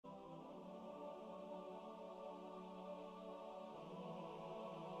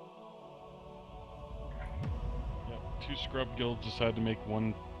two scrub guilds decide to make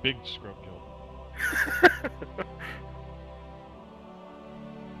one big scrub guild?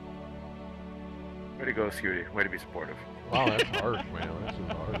 Way to go, Scooty. Way to be supportive. Wow, that's harsh, man. This is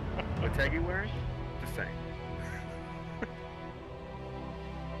hard. What tag you wearing? Just saying.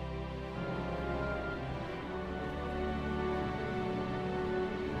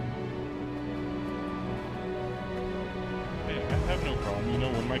 Hey, I have no problem. You know,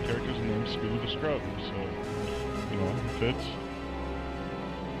 one of my characters is named Scooty the Scrub, so, you know, it fits.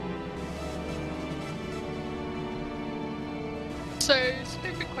 So,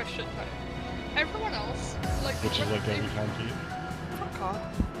 stupid question though. Everyone else, like... Which is like every time to you. Fuck off.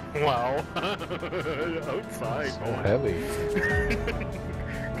 Wow. Outside. So heavy.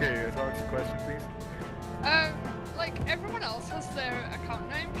 Okay, Alex, a question, please. Like, everyone else has their account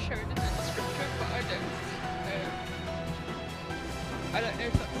name shown in the description, but I don't. I don't know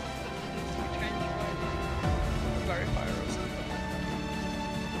if that's something that needs to be changed by the verifier or something.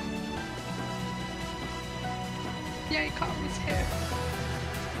 Yeah, you can't miss here.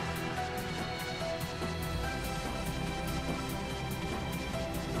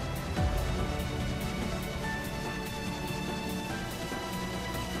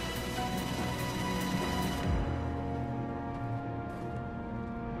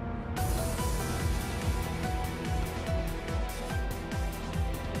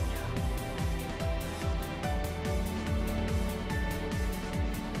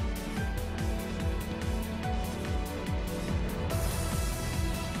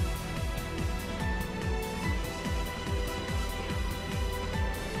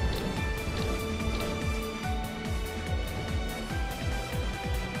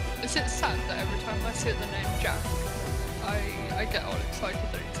 Is it sad that every time I see the name Jack, I get all excited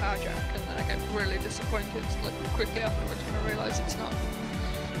that it's our Jack, and then I get really disappointed like quickly afterwards when I realise it's not?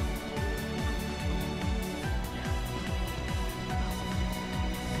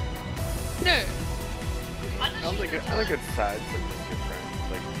 No. I don't think it's sad to miss your friends,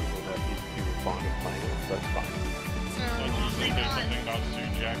 like people that you were fond of playing with. That's fine. Don't you think there's something about Sue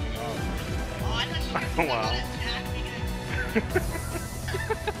jacking off? Oh, I thought you were Wow.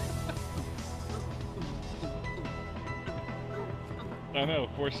 I know,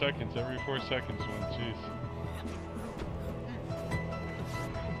 4 seconds, every 4 seconds one, jeez.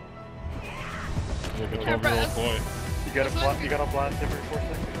 Like a 12-year-old boy. You gotta blast every 4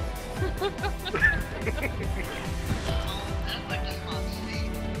 seconds. That's like a small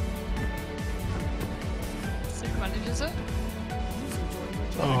state. So who manages it?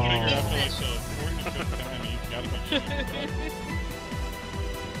 After like the 4th or 5th time, you've got to make sure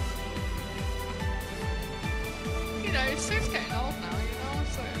You know, Sue's getting old now, you know,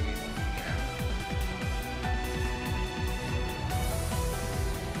 so...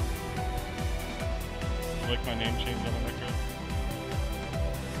 like my name change on my neck.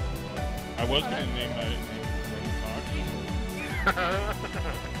 I was gonna name my name Tox.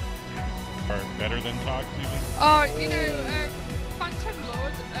 Or better than Tox even. Oh, you know, Phantom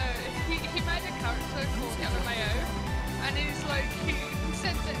Lord, he made a character called LMAO, and he's like, he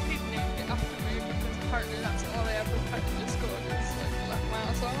said that he'd named it after me because apparently that's all I ever type in Discord is like my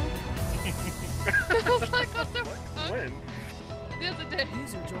asshole. I was like, what the fuck? When? The other day.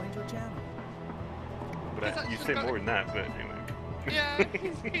 User joined your channel. But you say more than that, but anyway. Yeah,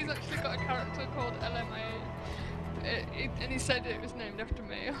 he's actually got a character called LMAO. And he said it was named after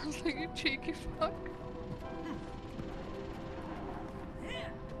me. I was like, you cheeky fuck.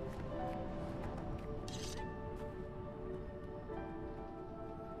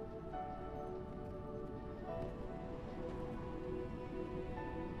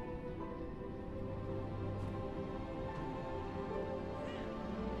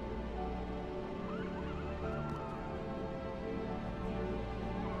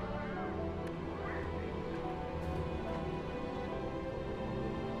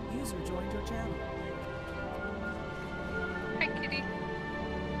 User joined your channel. Hi, kitty.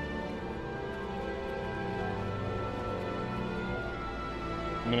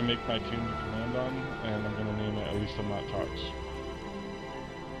 I'm gonna make my tune to command on, and I'm gonna name it At Least I'm Not Tox.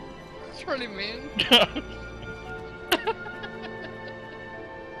 That's really mean.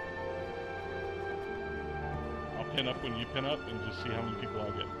 I'll pin up when you pin up and just see how many people I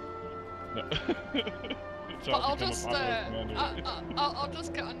get. No. So But I'll become a just, popular commander. I'll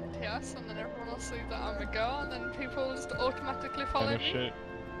just get on TS and then everyone will see that I'm a girl and then people will just automatically follow Kind of me. shit.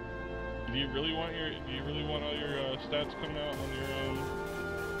 Do you really want all your stats coming out on your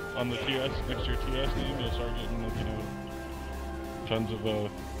on the TS next to your TS name? You'll start getting like, you know, tons of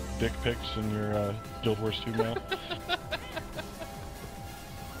dick pics in your Guild Wars 2 mail.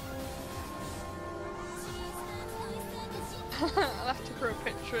 I'll have to put a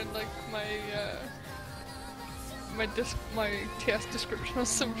picture in like my my TS description or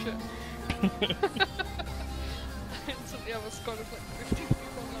some shit. I instantly have a squad of like 50 people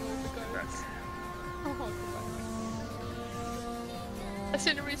all over the guys. Oh my god. I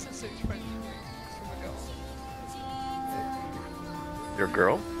seen a recent search friend from a girl. Your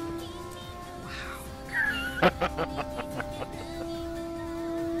girl?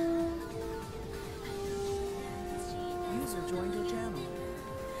 User joined your channel.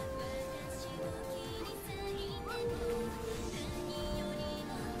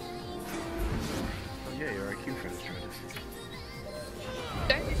 Oh yeah, your IQ friend's joined us.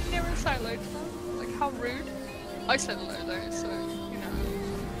 Don't you never say hello to them? Like how rude? I said hello though, so you know.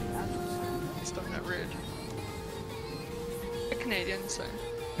 It's not that rude. A Canadian, so.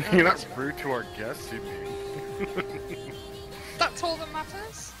 You're not rude to our guests, you mean? That's all that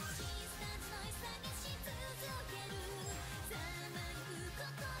matters.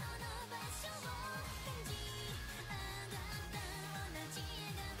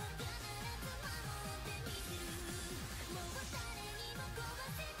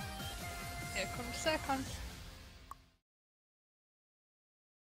 Here comes second.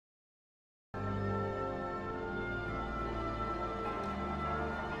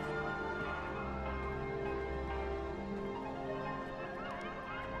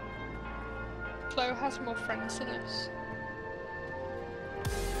 Flo has more friends than us.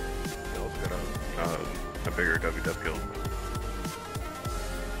 Bill's got a bigger WW guild.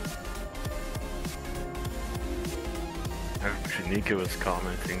 Shanika was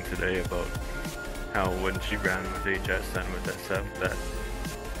commenting today about how when she ran with HS and with SF that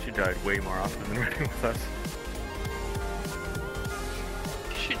she died way more often than running with us.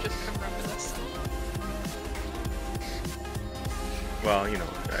 She just come run with us. Well, you know,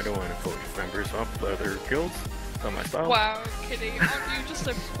 I don't want to coach members off other guilds. It's not my style. Wow, Kitty, aren't you just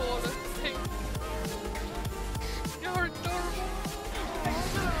a baller thing? You're adorable.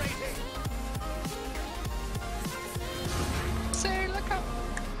 See, look how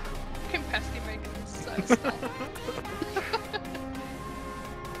fucking pesky making this stuff.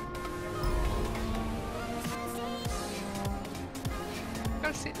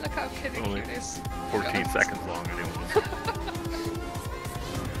 Gotta see, look how Kitty Only cute is. 14 seconds long anyways.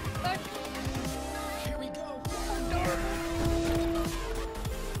 Look. Here we go.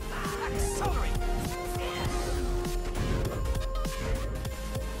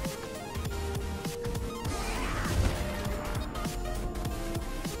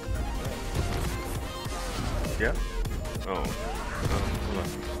 Yeah? Oh. Hold on.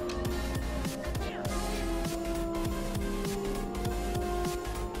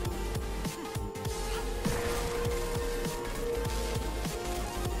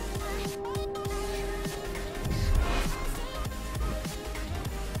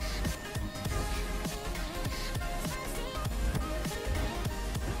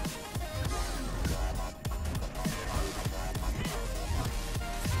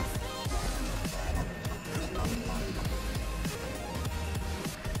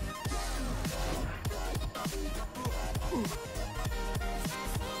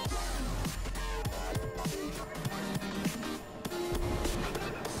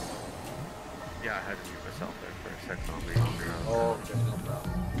 Yeah, I had to mute myself there for a second. Oh, okay, no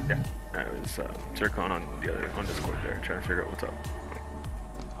problem. Yeah, I was Zircon on the other on Discord there, trying to figure out what's up.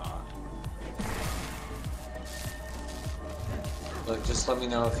 Look, just let me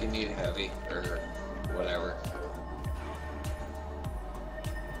know if you need heavy or whatever.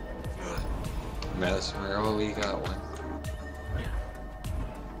 Medicine Arrow, we got one.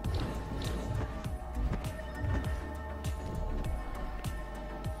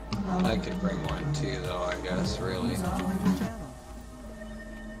 I could bring one too, though, I guess, really. User joined your channel.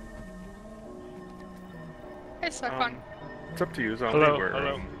 Hey, Sakon. It's up to you, Zombie. Hello, we're,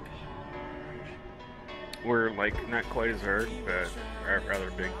 hello. we're like not quite as hard, but a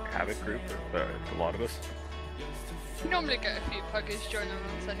rather big Havoc group with a lot of us. You normally get a few puggies joining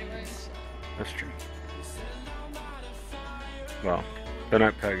us anyways. That's true. Well, they're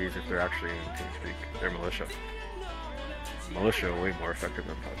not Peggies if they're actually in TeamSpeak. They're militia. Militia are way more effective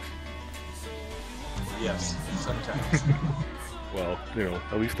than pugs. Yes, sometimes. Well, you know,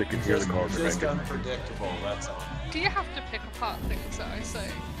 at least they can hear the calls. they're Just making. unpredictable, that's all. Do you have to pick apart things that I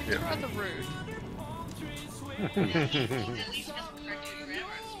say? It's Yeah. rather rude. At least doesn't correct your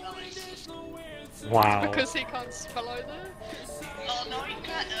grammar and spelling. Wow. Because he can't spell either. Oh no, he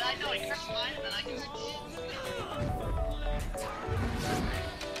can't. I know he corrects mine, and then I can.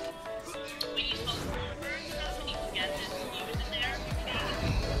 When you spell Uber and stuff, and you forget to use it there,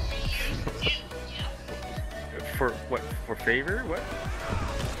 yeah. For what? For Favor? What?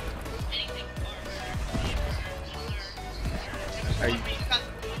 Anything or I-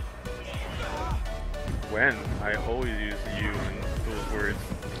 When? I always use you in those words.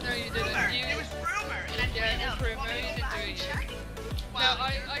 No, you didn't. It was rumor, and I Yeah, found out. it was rumor, Want me you to go didn't back do and it. check? No, Well,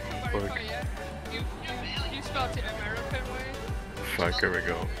 I can verify, yeah. You spelled it American way. Fuck, here we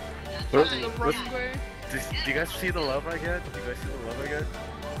go. Spelled it the wrong way. Do you guys see the love I get? Do you guys see the love I get?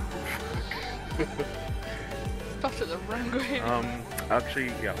 Spelled it the wrong way. Actually,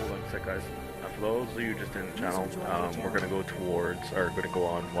 yeah, hold on a sec, guys. For those of you just in the channel, we're gonna go towards, or gonna go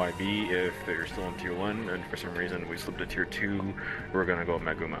on YB if they're still in tier 1, and for some reason we slipped to tier 2, we're gonna go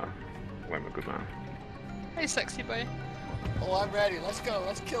Meguma. Why Meguma? Hey, sexy boy. Oh, I'm ready. Let's go.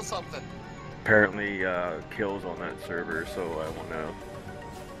 Let's kill something. Apparently, kills on that server, so I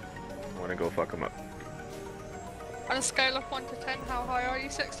wanna go fuck him up. On a scale of 1 to 10, how high are you,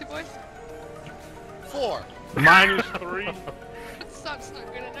 sexy boy? 4. -3. That's not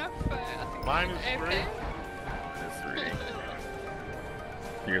good enough. I think -3. That's 3.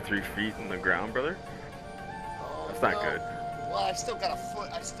 You're 3 feet in the ground, brother? Oh, That's not well, good. Well, I still got a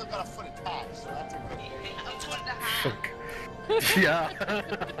foot. I still got a foot attached, so that's a good thing. a foot and a half. Fuck. Yeah.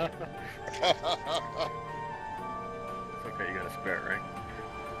 It's okay, you got a spare, right?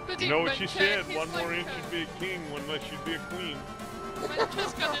 You know what she said? One more inch you'd be a king, one less you'd be a queen.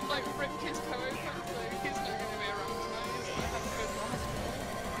 Mancha's gone and like ripped his toe open, so he's not gonna be around tonight. He's gonna have a good one.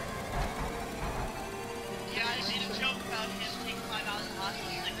 Yeah, I made a joke about him taking 5 hours in the hospital.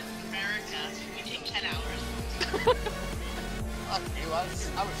 He's like, this is America. We take 10 hours. Fuck you. I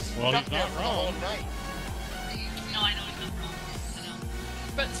was Well, stuck he's there not for the whole wrong. night. No, I know he's not wrong. I know.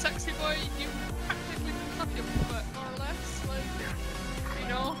 But sexy boy, you practically have your foot more or less, like, you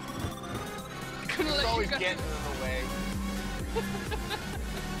know? Couldn't He's let you always go. getting in the way.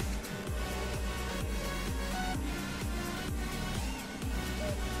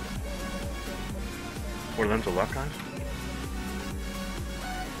 What are them to luck on?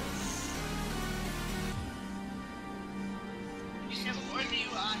 You said before, do you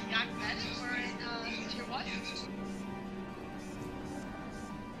yak medic or in tier 1?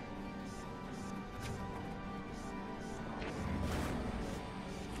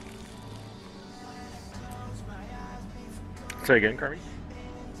 Say again, Carmi?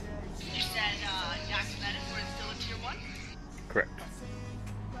 You said yak medic or it's still in tier 1? Correct.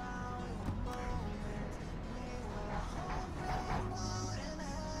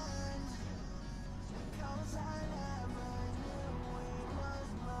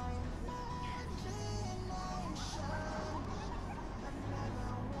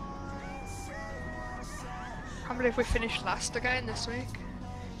 How many have we finished last again this week?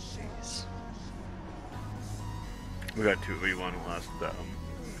 Jeez. We got 2 v1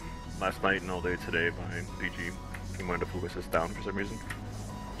 last night and all day today behind PG. He wanted to focus us down for some reason.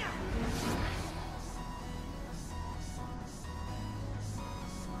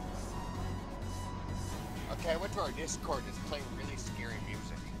 Okay, I went to our Discord. It's playing really scary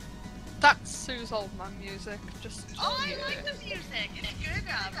music. That's Sue's old man music, just Oh, I yeah. like the music. It's good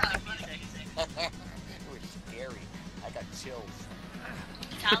music. It was scary. I got chills.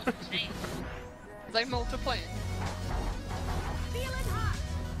 Sounds insane. Are they multiplying?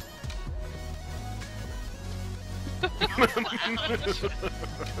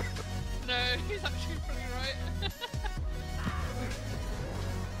 No, he's actually pretty right.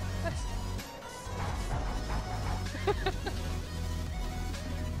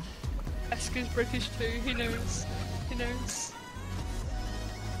 Esker's British too, he knows. He knows.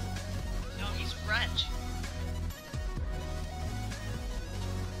 No, he's French.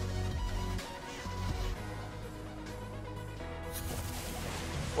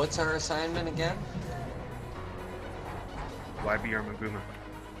 What's our assignment again? YB or Meguma?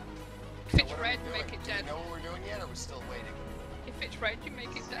 If it's What are red, we make doing? it Do dead. we know what we're doing yet, or are we still waiting? If it's red, you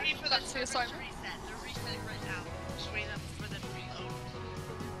make it dead. Wait for That's the servers to assignment. reset. They're resetting right now. Just wait up for them to reload.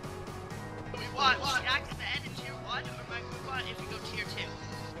 We want yak med in tier 1 or might we want if we go tier 2?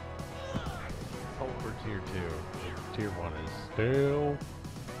 Hold for tier 2. Tier 1 is still.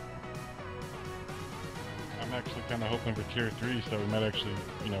 I'm actually kind of hoping for tier 3, so we might actually,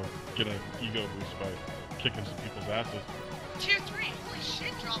 you know, get an ego boost by kicking some people's asses. Tier 3, holy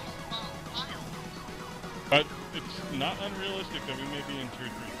shit, drop a pile. But it's not unrealistic that we may be in tier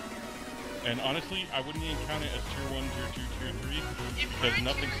 3. And honestly, I wouldn't even count it as tier 1, tier 2, tier 3, because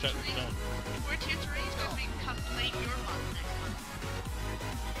nothing's set in stone. If we're tier 3, it's going to be come play your month next month.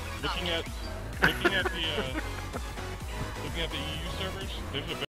 Looking at the EU servers, there's a